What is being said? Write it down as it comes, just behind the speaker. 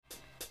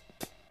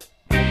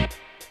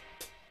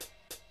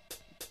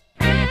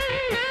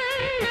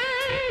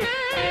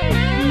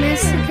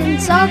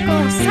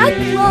Soccer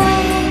Central.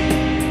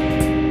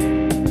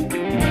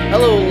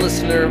 Hello,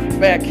 listener.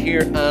 Back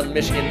here on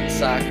Michigan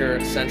Soccer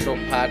Central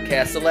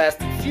podcast. The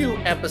last few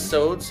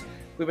episodes,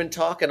 we've been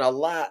talking a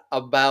lot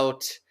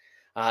about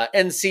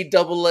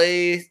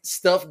NCAA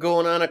stuff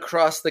going on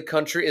across the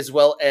country, as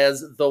well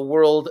as the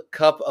World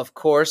Cup, of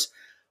course,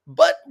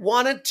 but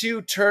wanted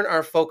to turn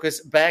our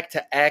focus back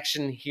to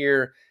action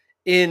here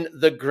in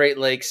the Great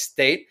Lakes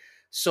State.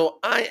 So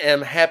I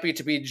am happy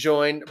to be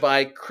joined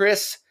by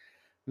Christ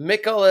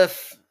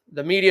McAuliffe,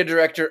 the media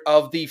director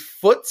of the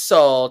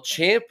Futsal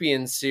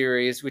Champions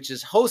Series, which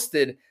is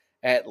hosted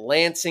at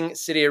Lansing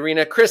City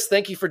Arena. Chris,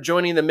 thank you for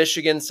joining the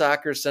Michigan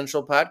Soccer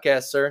Central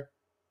podcast, sir.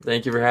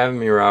 Thank you for having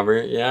me,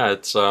 Robert. Yeah,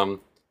 it's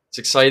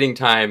exciting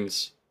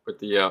times with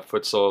the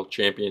Futsal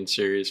Champions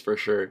Series for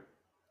sure.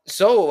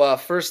 So,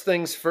 first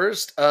things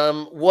first,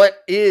 what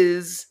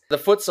is the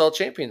Futsal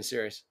Champions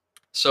Series?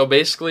 So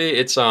basically,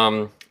 it's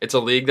a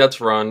league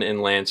that's run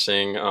in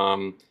Lansing.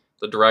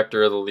 The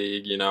director of the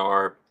league,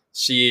 our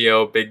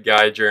CEO, big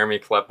guy Jeremy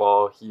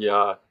Kleppal, he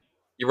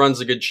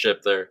runs a good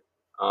ship there.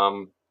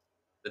 The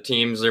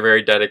teams are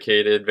very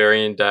dedicated,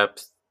 very in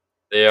depth.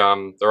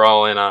 They're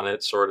all in on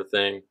it, sort of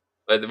thing.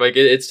 But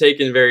it's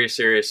taken very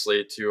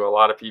seriously to a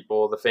lot of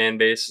people. The fan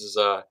base is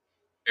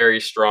very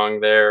strong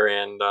there,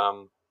 and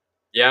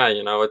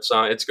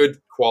it's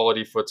good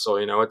quality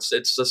futsal.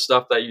 It's the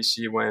stuff that you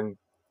see when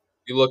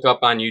you look up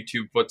on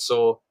YouTube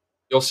futsal.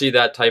 You'll see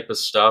that type of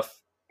stuff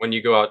when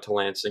you go out to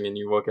Lansing and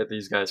you look at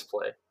these guys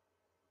play.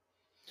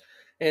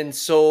 And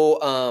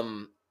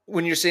so,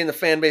 when you're saying the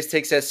fan base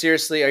takes that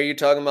seriously, are you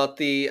talking about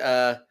who's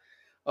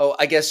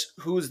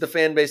the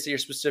fan base that you're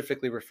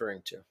specifically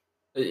referring to?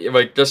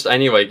 Just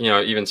any,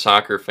 even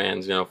soccer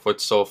fans,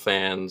 futsal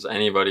fans,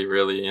 anybody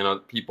really,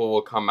 people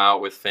will come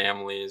out with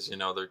families,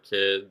 their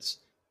kids.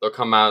 They'll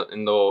come out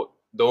and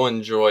they'll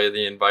enjoy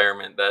the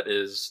environment that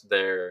is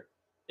there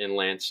in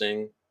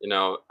Lansing.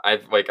 How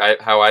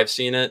I've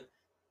seen it,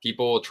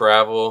 people will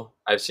travel.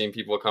 I've seen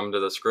people come to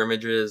the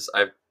scrimmages.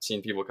 I've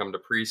seen people come to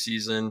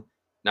preseason.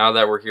 Now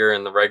that we're here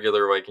in the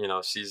regular,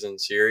 season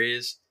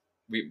series,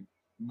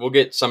 we'll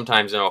get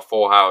sometimes, a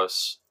full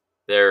house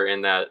there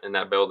in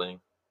that building.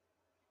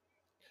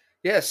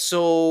 Yeah,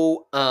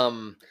 so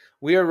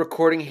we are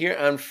recording here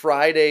on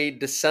Friday,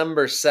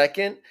 December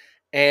 2nd,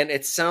 and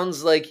it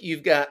sounds like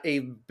you've got a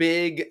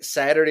big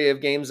Saturday of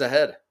games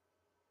ahead.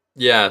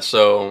 Yeah,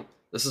 so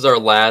this is our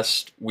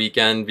last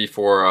weekend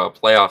before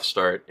playoffs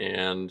start,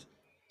 and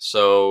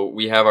so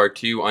we have our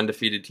two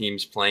undefeated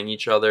teams playing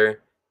each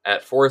other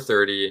at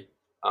 4:30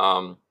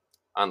 on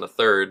the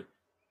 3rd,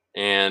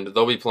 and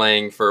they'll be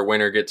playing for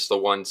winner gets the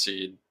 1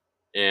 seed,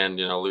 and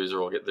loser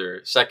will get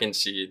their 2nd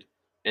seed,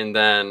 and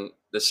then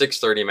the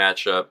 6:30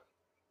 matchup,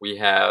 we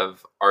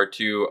have our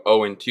two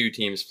 0-2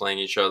 teams playing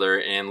each other,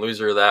 and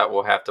loser of that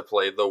will have to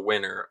play the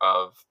winner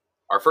of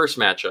our first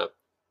matchup.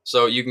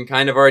 So you can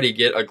kind of already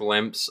get a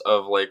glimpse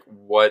of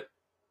what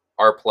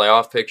our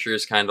playoff picture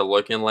is kind of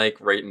looking like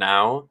right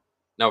now.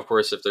 Now, of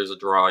course, if there's a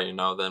draw,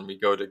 then we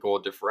go to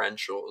goal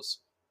differentials.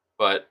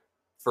 But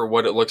for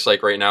what it looks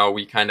like right now,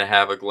 we kind of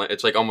have a glimpse.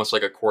 It's almost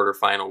like a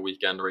quarterfinal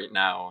weekend right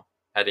now,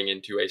 heading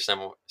into a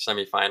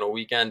semifinal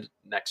weekend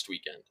next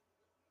weekend.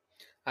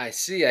 I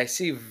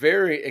see.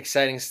 Very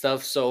exciting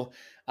stuff. So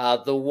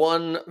the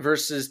 1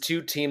 versus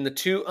 2 team, the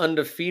two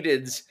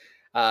undefeateds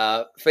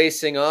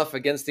facing off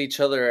against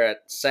each other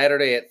at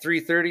Saturday at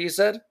 3:30, you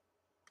said?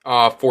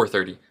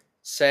 4:30.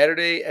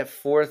 Saturday at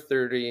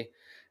 4:30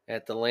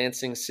 at the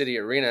Lansing City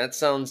Arena. That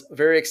sounds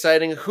very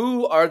exciting.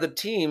 Who are the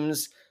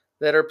teams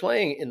that are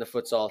playing in the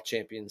Futsal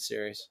Champions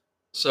Series?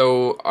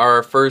 So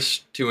our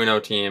first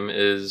 2-0 team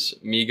is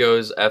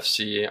Migos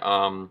FC.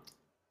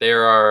 They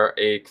are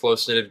a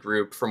close-knit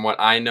group. From what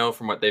I know,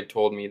 from what they've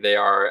told me, they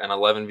are an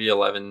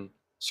 11v11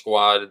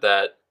 squad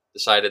that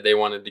decided they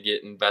wanted to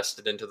get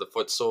invested into the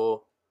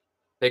futsal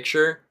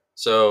picture.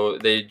 So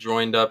they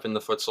joined up in the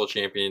Futsal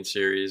Champion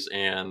Series,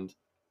 and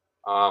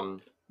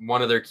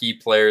one of their key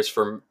players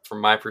from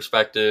my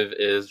perspective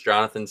is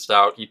Jonathan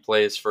Stout. He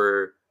plays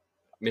for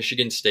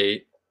Michigan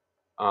State,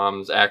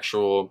 his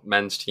actual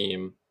men's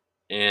team.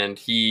 And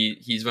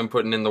he's been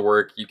putting in the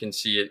work. You can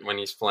see it when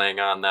he's playing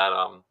on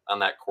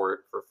that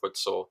court for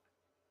futsal.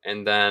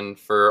 And then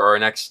for our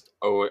next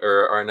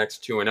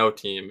 2-0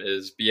 team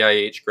is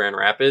BIH Grand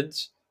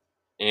Rapids,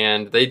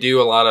 and they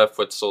do a lot of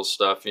futsal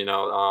stuff.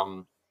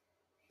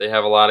 They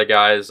have a lot of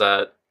guys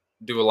that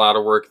do a lot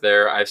of work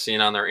there. I've seen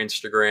on their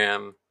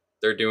Instagram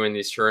they're doing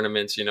these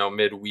tournaments,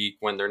 midweek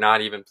when they're not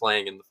even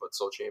playing in the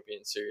Futsal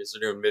Champions Series.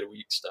 They're doing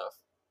midweek stuff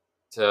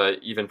to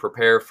even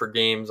prepare for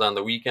games on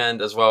the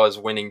weekend, as well as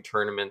winning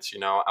tournaments,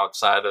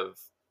 outside of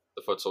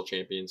the Futsal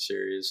Champions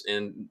Series.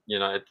 And,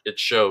 it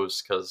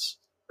shows because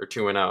they're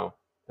 2-0.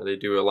 They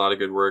do a lot of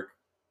good work.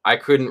 I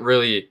couldn't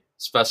really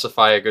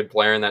specify a good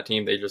player in that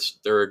team.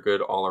 They're a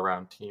good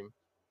all-around team.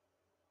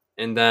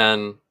 And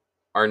then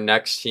our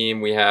next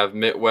team, we have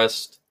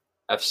Midwest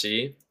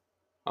FC.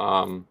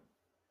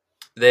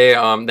 They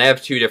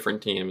have two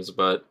different teams,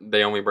 but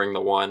they only bring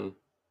the one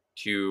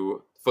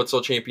to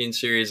Futsal Champions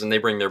Series, and they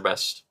bring their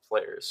best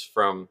players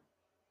from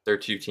their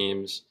two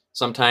teams.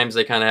 Sometimes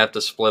they kind of have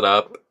to split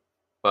up,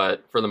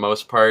 but for the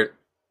most part,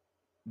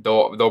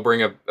 they'll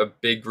bring a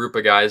big group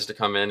of guys to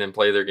come in and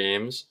play their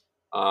games.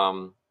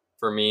 Um,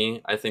 for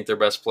me, I think their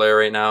best player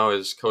right now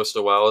is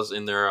Costa Wells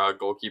in their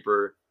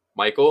goalkeeper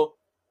Michael.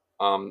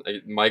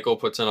 Michael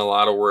puts in a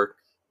lot of work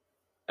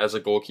as a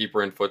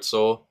goalkeeper in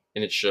futsal,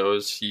 and it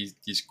shows.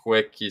 He's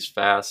quick, he's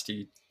fast,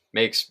 he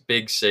makes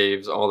big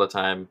saves all the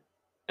time.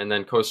 And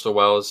then Costa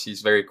Wells,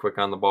 he's very quick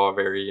on the ball,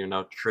 very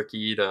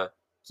tricky to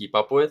keep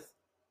up with.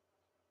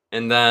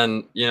 And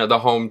then the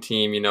home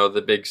team,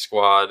 the big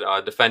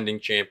squad, defending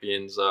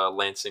champions,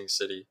 Lansing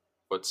City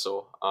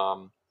Futsal.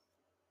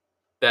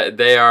 That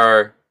they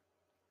are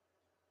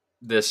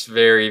this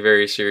very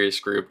very serious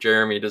group.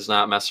 Jeremy does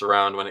not mess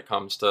around when it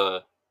comes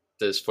to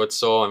his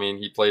futsal. I mean,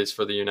 he plays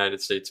for the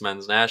United States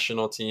men's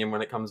national team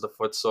when it comes to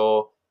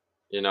futsal.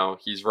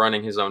 He's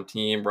running his own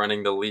team,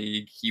 running the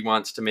league. He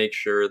wants to make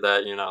sure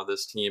that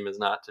this team is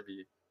not to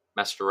be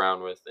messed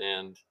around with.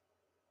 And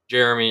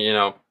Jeremy,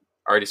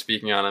 already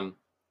speaking on him,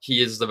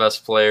 he is the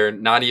best player,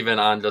 not even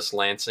on just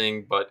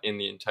Lansing, but in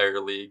the entire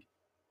league.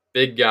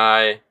 Big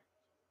guy,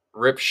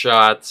 rip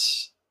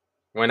shots.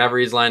 Whenever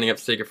he's lining up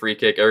to take a free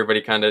kick,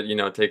 everybody kind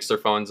of, takes their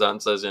phones out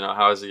and says,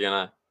 how is he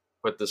going to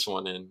put this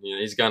one in?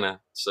 He's going to.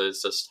 So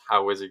it's just,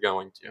 how is he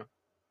going to?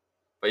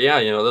 But yeah,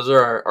 those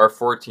are our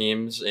four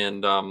teams.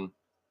 And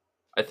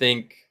I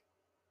think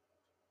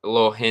a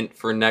little hint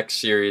for next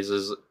series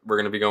is we're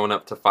going to be going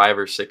up to 5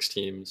 or 6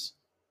 teams.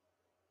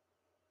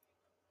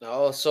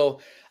 Oh, so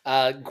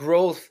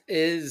growth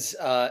is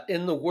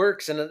in the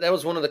works, and that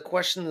was one of the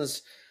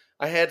questions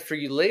I had for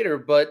you later.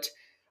 But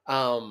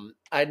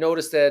I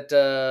noticed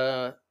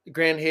that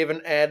Grand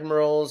Haven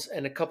Admirals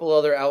and a couple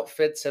other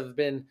outfits have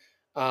been,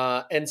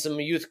 and some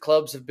youth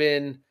clubs have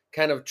been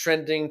kind of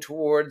trending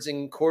towards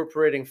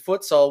incorporating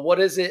futsal. What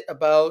is it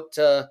about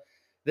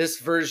this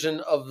version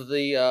of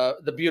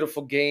the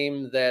beautiful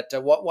game that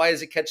why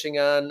is it catching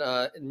on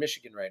in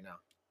Michigan right now?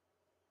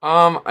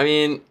 I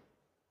mean,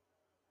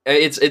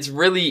 it's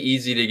really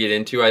easy to get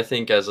into, I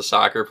think, as a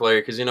soccer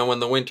player because when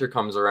the winter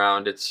comes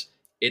around,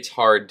 it's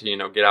hard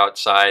to get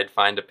outside,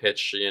 find a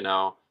pitch,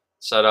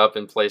 set up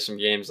and play some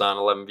games on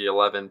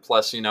 11v11.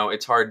 Plus,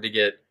 it's hard to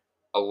get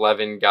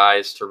 11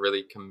 guys to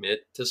really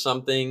commit to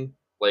something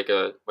like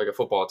a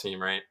football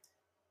team, right?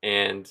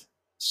 And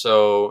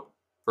so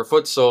for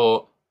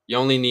futsal, you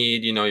only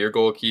need your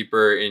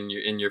goalkeeper in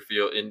your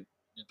field in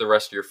the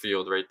rest of your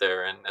field right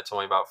there, and that's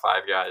only about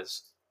 5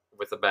 guys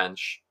with a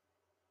bench.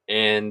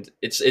 And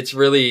it's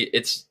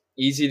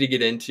easy to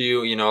get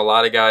into. A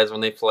lot of guys when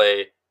they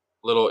play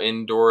little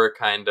indoor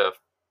kind of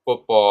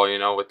football,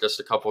 with just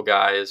a couple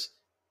guys,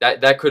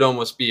 that could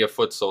almost be a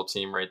futsal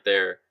team right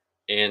there.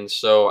 And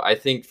so I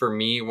think for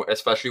me,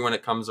 especially when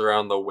it comes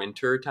around the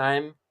winter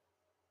time,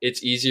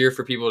 it's easier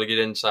for people to get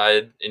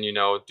inside and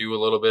do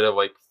a little bit of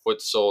like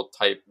futsal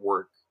type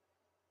work.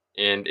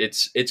 And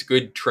it's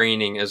good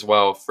training as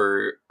well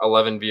for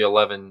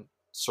 11v11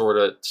 sort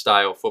of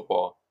style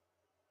football.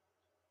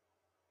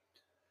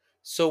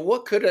 So,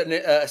 what could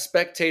a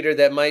spectator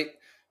that might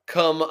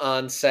come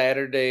on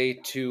Saturday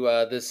to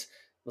this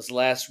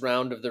last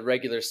round of the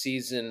regular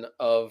season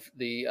of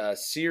the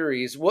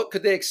series? What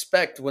could they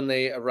expect when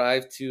they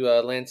arrive to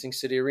Lansing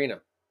City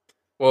Arena?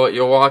 Well,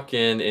 you'll walk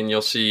in and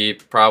you'll see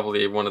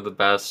probably one of the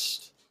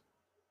best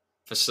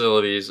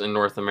facilities in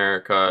North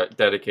America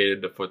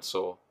dedicated to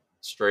futsal.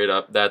 Straight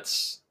up,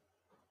 that's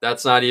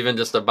not even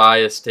just a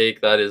biased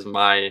take. That is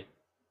my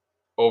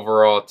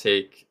overall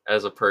take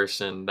as a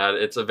person. That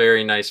it's a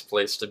very nice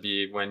place to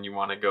be when you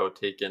want to go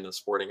take in a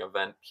sporting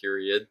event.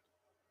 Period.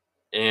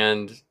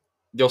 And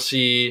you'll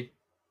see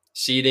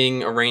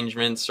seating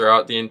arrangements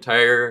throughout the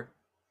entire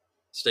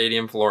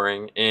stadium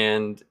flooring,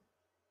 and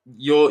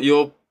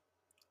you'll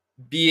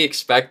be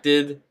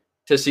expected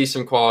to see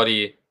some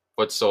quality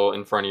futsal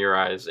in front of your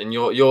eyes, and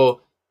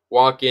you'll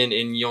walk in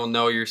and you'll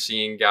know you're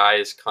seeing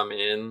guys come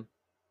in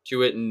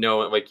to it and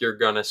know it, like you're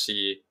gonna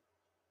see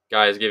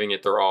guys giving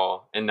it their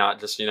all and not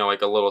just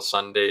like a little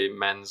Sunday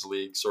men's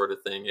league sort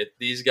of thing.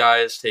 These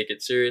guys take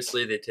it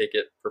seriously, they take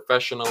it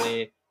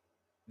professionally,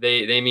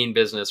 they mean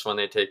business when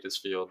they take this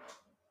field.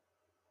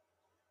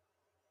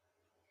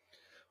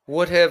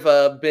 What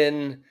have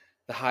been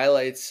the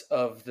highlights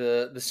of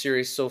the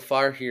series so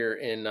far here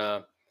in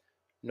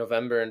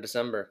November and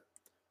December?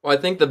 Well, I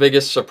think the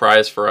biggest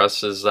surprise for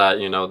us is that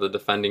the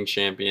defending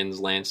champions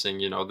Lansing,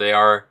 they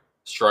are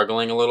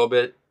struggling a little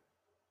bit,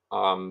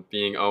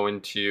 being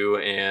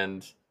 0-2,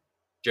 and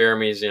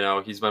Jeremy's,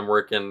 he's been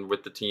working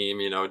with the team,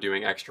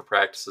 doing extra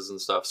practices and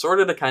stuff, sort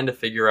of to kind of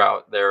figure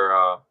out their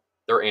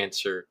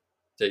answer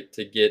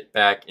to get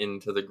back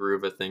into the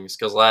groove of things.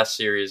 Because last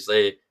series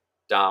they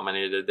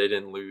dominated, they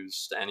didn't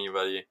lose to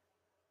anybody.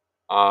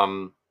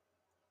 And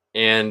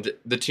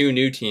the two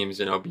new teams,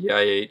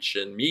 BIH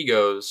and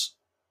Migos,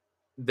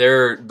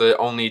 they're the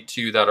only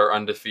two that are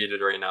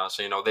undefeated right now.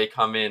 So they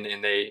come in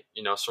and they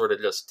sort of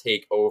just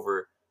take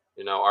over.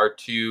 Our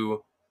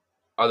two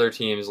other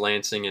teams,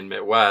 Lansing and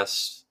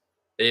Midwest,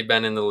 they've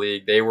been in the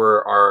league. They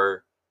were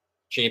our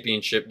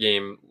championship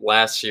game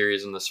last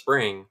series in the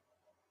spring,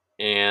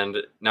 and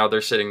now they're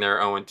sitting there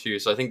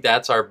 0-2. So I think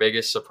that's our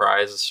biggest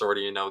surprise is sort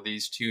of,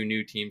 these two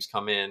new teams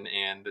come in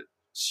and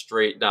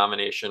straight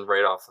domination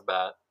right off the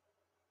bat.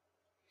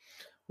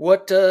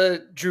 What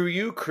drew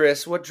you,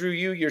 Chris? What drew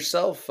you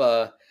yourself?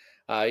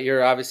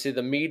 You're obviously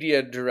the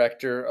media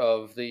director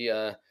of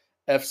the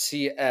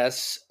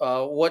FCS.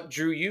 What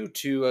drew you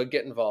to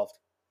get involved?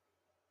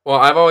 Well,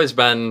 I've always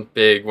been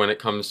big when it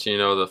comes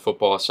to, the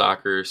football,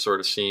 soccer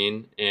sort of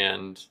scene.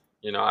 And,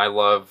 I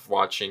love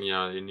watching,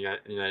 the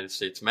United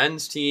States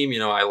men's team.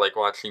 I like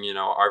watching,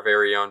 our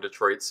very own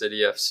Detroit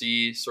City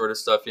FC sort of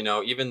stuff,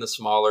 even the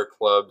smaller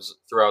clubs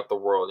throughout the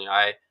world.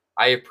 I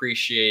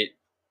appreciate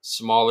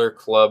smaller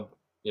club,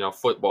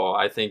 football.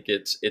 I think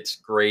it's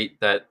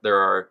great that there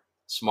are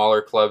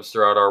smaller clubs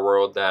throughout our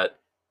world that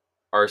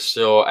are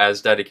still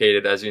as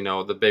dedicated as,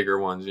 the bigger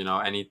ones,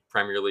 any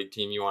Premier League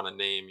team you want to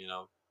name,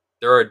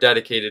 there are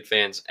dedicated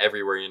fans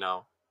everywhere,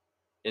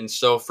 And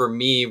so for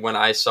me, when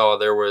I saw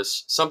there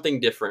was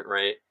something different,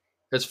 right?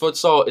 Because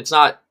futsal, it's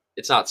not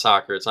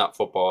soccer, it's not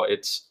football.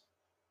 It's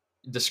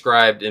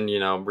described in,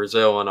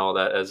 Brazil and all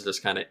that as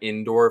just kind of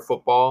indoor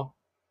football.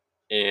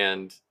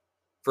 And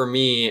for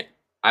me,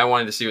 I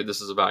wanted to see what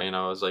this is about.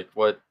 I was like,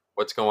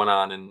 what's going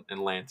on in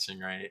Lansing,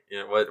 right?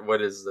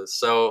 What is this?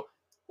 So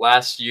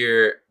last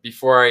year,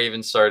 before I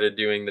even started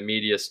doing the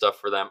media stuff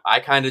for them, I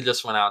kind of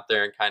just went out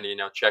there and kind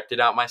of checked it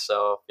out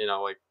myself.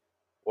 Like,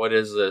 what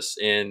is this?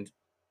 And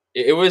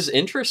it was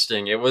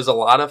interesting. It was a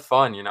lot of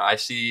fun. I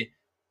see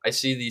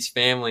these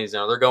families.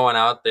 They're going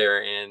out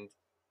there and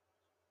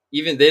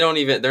even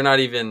they're not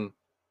even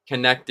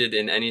connected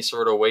in any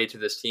sort of way to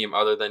this team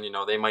other than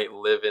they might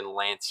live in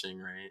Lansing,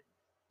 right?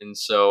 And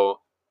so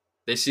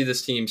they see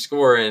this team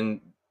score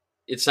and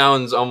it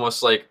sounds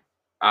almost like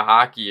a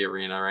hockey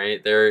arena,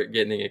 right? They're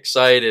getting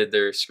excited,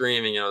 they're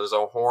screaming, there's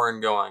a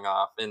horn going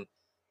off and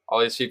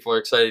all these people are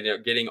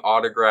excited, getting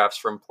autographs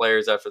from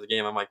players after the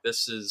game. I'm like,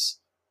 this is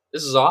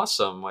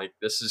awesome. Like,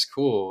 this is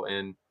cool.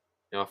 And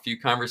a few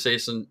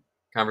conversations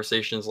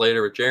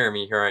later with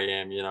Jeremy, here I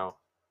am,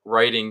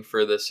 writing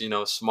for this,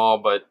 small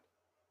but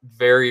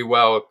very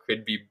well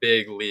could be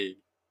big league.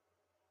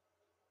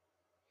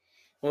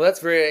 Well,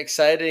 that's very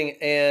exciting,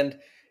 and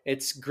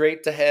it's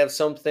great to have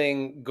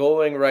something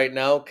going right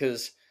now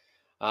because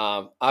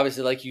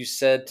obviously, like you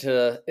said,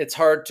 it's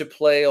hard to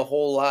play a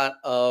whole lot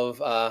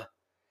of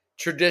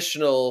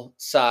traditional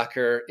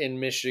soccer in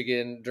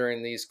Michigan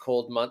during these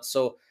cold months.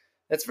 So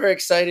it's very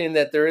exciting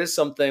that there is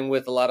something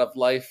with a lot of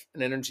life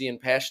and energy and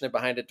passion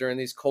behind it during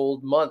these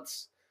cold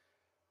months.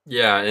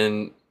 Yeah,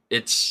 and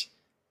it's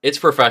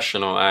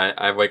professional.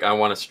 I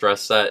want to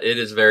stress that it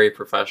is very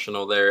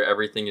professional there.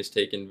 Everything is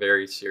taken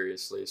very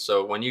seriously.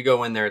 So when you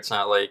go in there, it's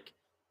not like,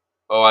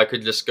 oh, I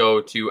could just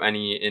go to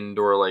any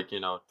indoor, like,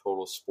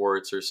 Total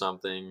Sports or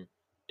something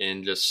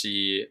and just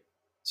see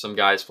some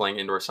guys playing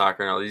indoor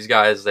soccer. No, these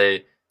guys,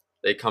 they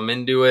come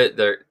into it.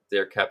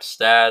 They're kept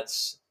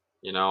stats.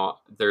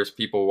 There's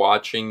people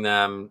watching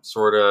them,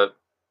 sort of,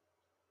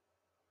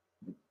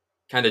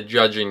 kind of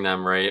judging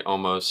them, right?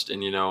 Almost,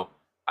 and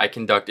I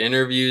conduct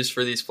interviews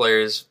for these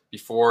players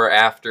before,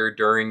 after,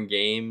 during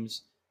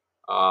games.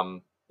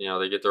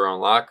 They get their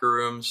own locker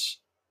rooms.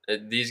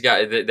 These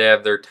guys, they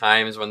have their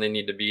times when they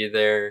need to be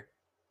there.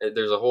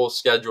 There's a whole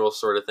schedule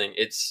sort of thing.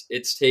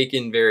 It's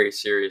taken very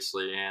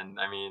seriously, and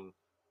I mean,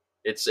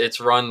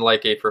 it's run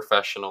like a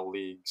professional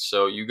league.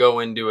 So you go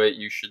into it,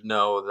 you should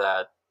know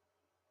that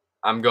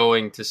I'm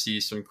going to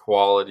see some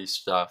quality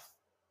stuff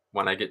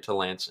when I get to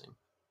Lansing.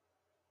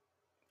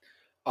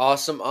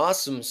 Awesome,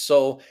 awesome.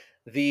 So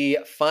the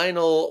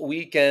final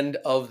weekend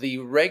of the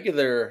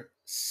regular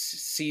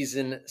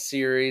season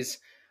series,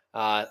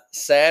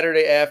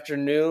 Saturday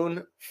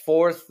afternoon,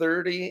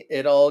 4:30,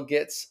 it all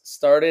gets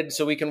started.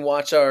 So we can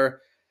watch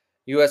our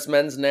U.S.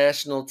 men's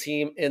national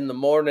team in the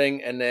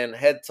morning and then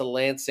head to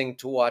Lansing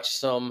to watch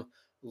some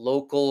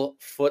local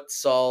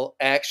futsal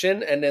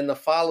action. And then the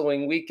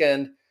following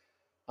weekend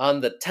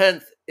on the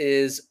 10th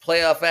is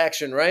playoff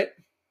action, right?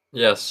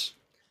 Yes.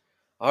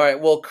 All right.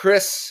 Well,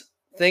 Chris,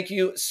 thank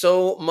you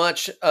so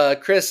much.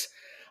 Chris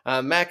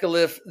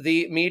McAuliffe,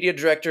 the media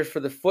director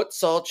for the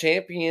Futsal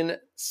Champions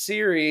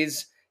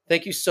Series.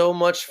 Thank you so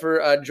much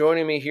for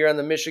joining me here on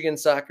the Michigan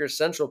Soccer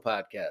Central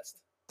podcast.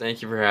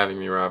 Thank you for having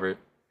me, Robert.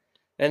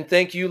 And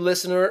thank you,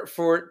 listener,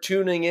 for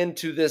tuning in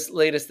to this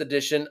latest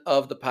edition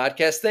of the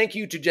podcast. Thank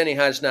you to Jenny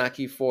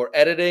Hajnaki for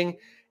editing,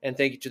 and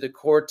thank you to the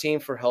core team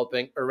for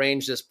helping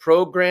arrange this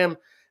program.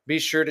 Be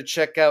sure to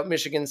check out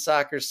Michigan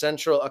Soccer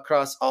Central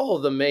across all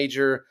of the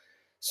major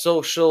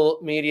social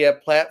media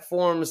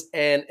platforms.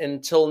 And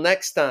until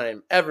next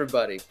time,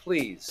 everybody,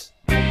 please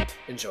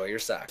enjoy your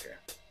soccer.